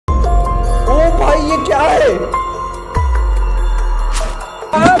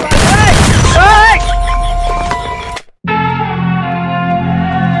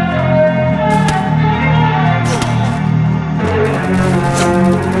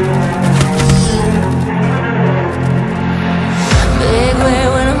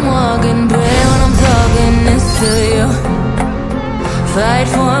Fight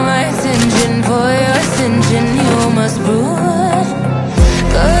for my attention, for your ascension, you must rule.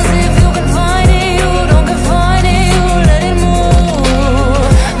 Cause if you can find it, you don't confine it, you let it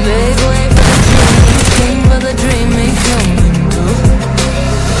move. Make way for the dream, sing for the dream, it coming true.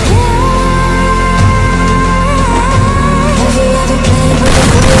 Have you ever played with a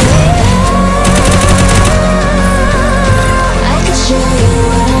queen? I can show you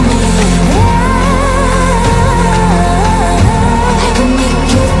what I mean.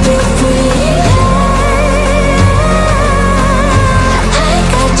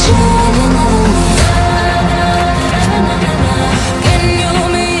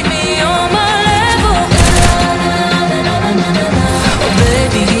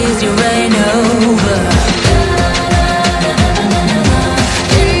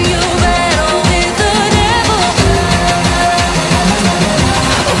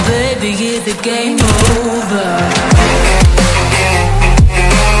 Game over.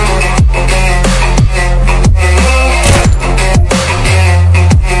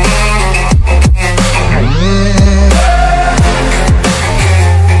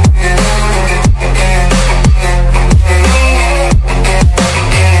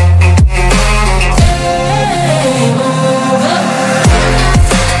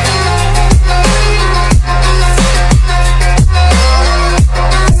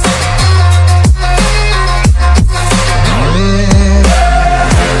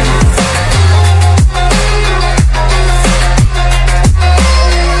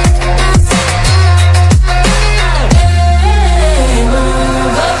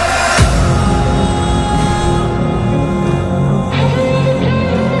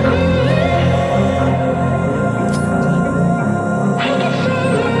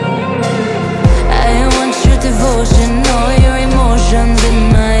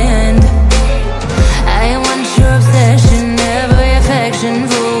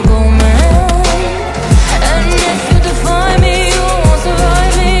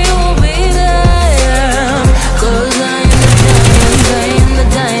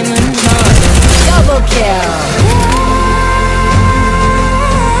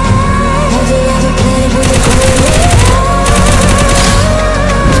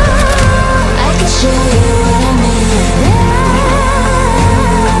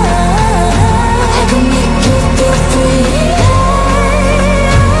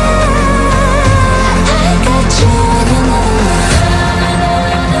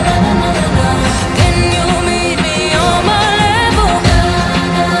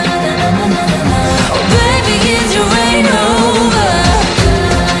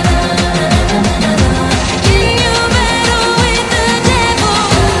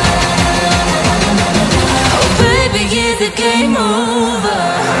 Game over.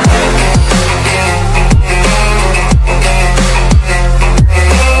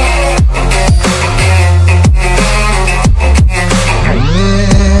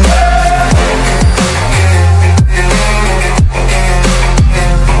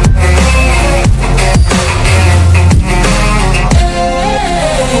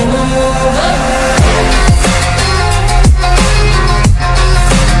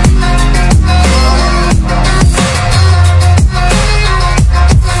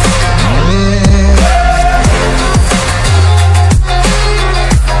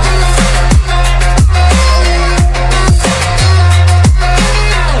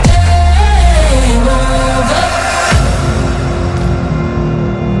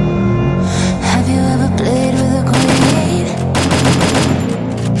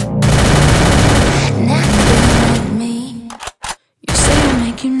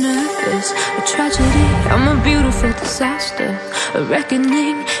 A tragedy, I'm a beautiful disaster, a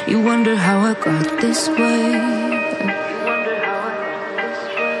reckoning. You wonder how I got this way.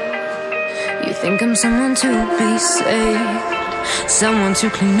 You think I'm someone to be saved, someone to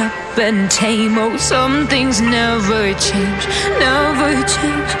clean up and tame. Oh, some things never change, never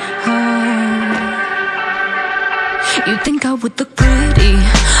change. You think I would look pretty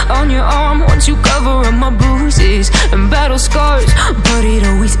on your arm once you cover up my bruises and battle scars, but it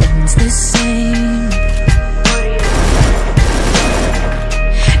always ends the same.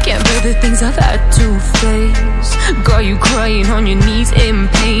 Can't bear the things I've had to face, got you crying on your knees in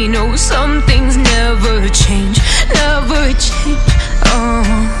pain. Oh, some things never change, never change.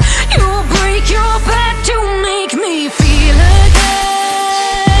 You'll break your back to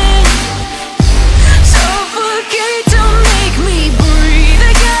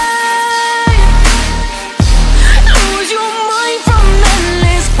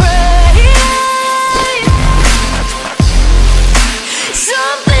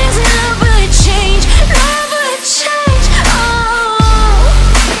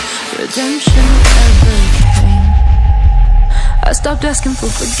stopped asking for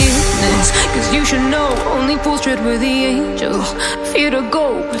forgiveness. Cause you should know, only fools tread where the angels fear to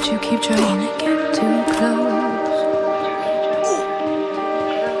go. But you keep trying to get too close.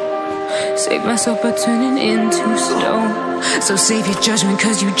 Save myself by turning into stone. So save your judgment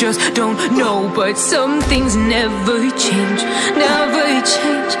cause you just don't know. But some things never change, never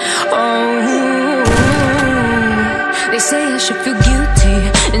change. Oh, they say I should feel guilty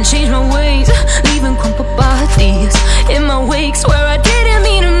and change my ways, leaving crumpled bodies in my wake. Swear I didn't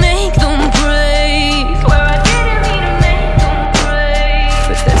mean to make them break, swear I didn't mean to make them break.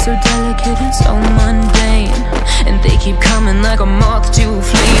 But they're so delicate and so mundane, and they keep coming like a moth to a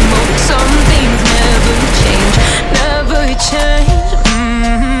flame.